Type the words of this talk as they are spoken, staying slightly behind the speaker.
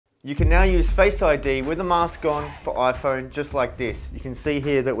You can now use Face ID with a mask on for iPhone just like this. You can see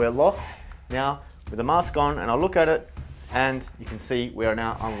here that we're locked now with the mask on, and I'll look at it and you can see we are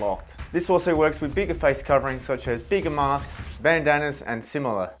now unlocked. This also works with bigger face coverings such as bigger masks, bandanas and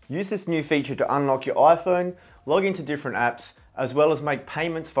similar. Use this new feature to unlock your iPhone, log into different apps, as well as make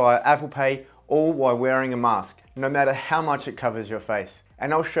payments via Apple Pay, all while wearing a mask, no matter how much it covers your face.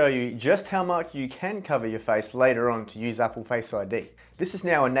 And I'll show you just how much you can cover your face later on to use Apple Face ID. This is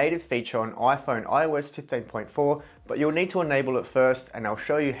now a native feature on iPhone iOS 15.4, but you'll need to enable it first, and I'll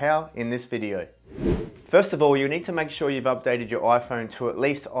show you how in this video. First of all, you'll need to make sure you've updated your iPhone to at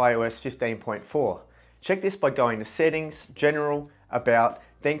least iOS 15.4. Check this by going to Settings, General, About,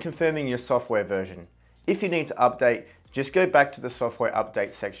 then confirming your software version. If you need to update, just go back to the software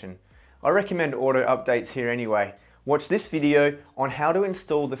update section. I recommend auto updates here anyway. Watch this video on how to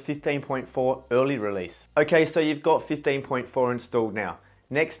install the 15.4 early release. Okay, so you've got 15.4 installed now.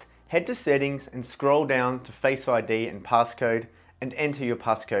 Next, head to Settings and scroll down to Face ID and Passcode and enter your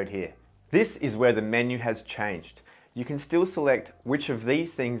passcode here. This is where the menu has changed. You can still select which of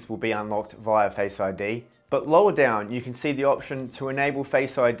these things will be unlocked via Face ID, but lower down you can see the option to enable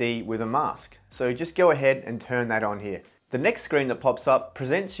Face ID with a mask. So just go ahead and turn that on here. The next screen that pops up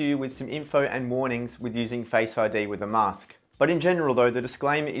presents you with some info and warnings with using Face ID with a mask. But in general though, the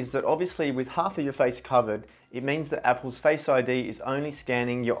disclaimer is that obviously with half of your face covered, it means that Apple's Face ID is only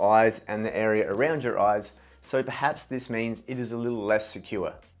scanning your eyes and the area around your eyes, so perhaps this means it is a little less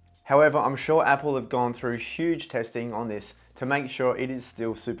secure. However, I'm sure Apple have gone through huge testing on this to make sure it is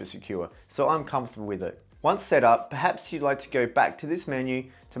still super secure, so I'm comfortable with it. Once set up, perhaps you'd like to go back to this menu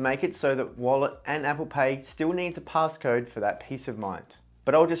to make it so that Wallet and Apple Pay still needs a passcode for that peace of mind.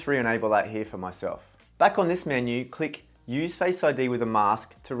 But I'll just re-enable that here for myself. Back on this menu, click Use Face ID with a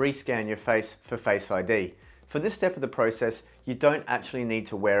mask to rescan your face for Face ID. For this step of the process, you don't actually need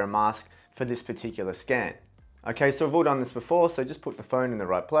to wear a mask for this particular scan. Okay, so we've all done this before, so just put the phone in the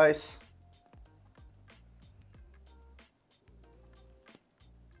right place.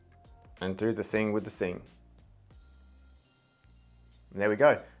 And do the thing with the thing. And there we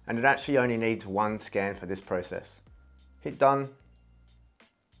go. And it actually only needs one scan for this process. Hit done.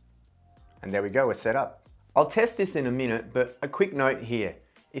 And there we go, we're set up. I'll test this in a minute, but a quick note here.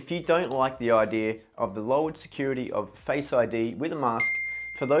 If you don't like the idea of the lowered security of Face ID with a mask,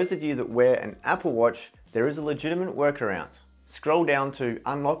 for those of you that wear an Apple Watch, there is a legitimate workaround. Scroll down to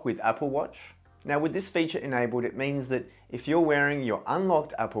Unlock with Apple Watch. Now with this feature enabled, it means that if you're wearing your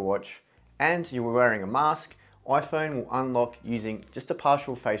unlocked Apple Watch and you're wearing a mask, iPhone will unlock using just a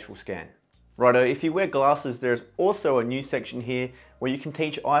partial facial scan. Righto, if you wear glasses, there's also a new section here where you can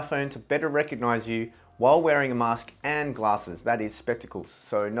teach iPhone to better recognize you while wearing a mask and glasses, that is spectacles.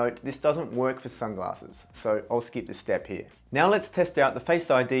 So note, this doesn't work for sunglasses, so I'll skip this step here. Now let's test out the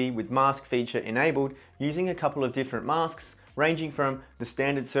Face ID with mask feature enabled using a couple of different masks, ranging from the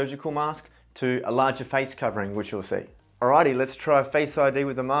standard surgical mask to a larger face covering, which you'll see. Alrighty, let's try Face ID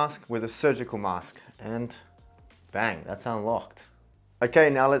with a mask with a surgical mask, and bang, that's unlocked. Okay,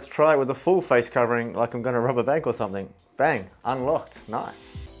 now let's try it with a full face covering like I'm gonna rob a bank or something. Bang, unlocked, nice.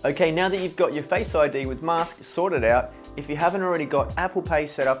 Okay, now that you've got your Face ID with mask sorted out, if you haven't already got Apple Pay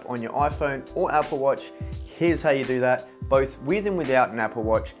set up on your iPhone or Apple Watch, here's how you do that, both with and without an Apple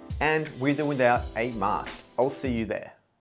Watch and with and without a mask. I'll see you there.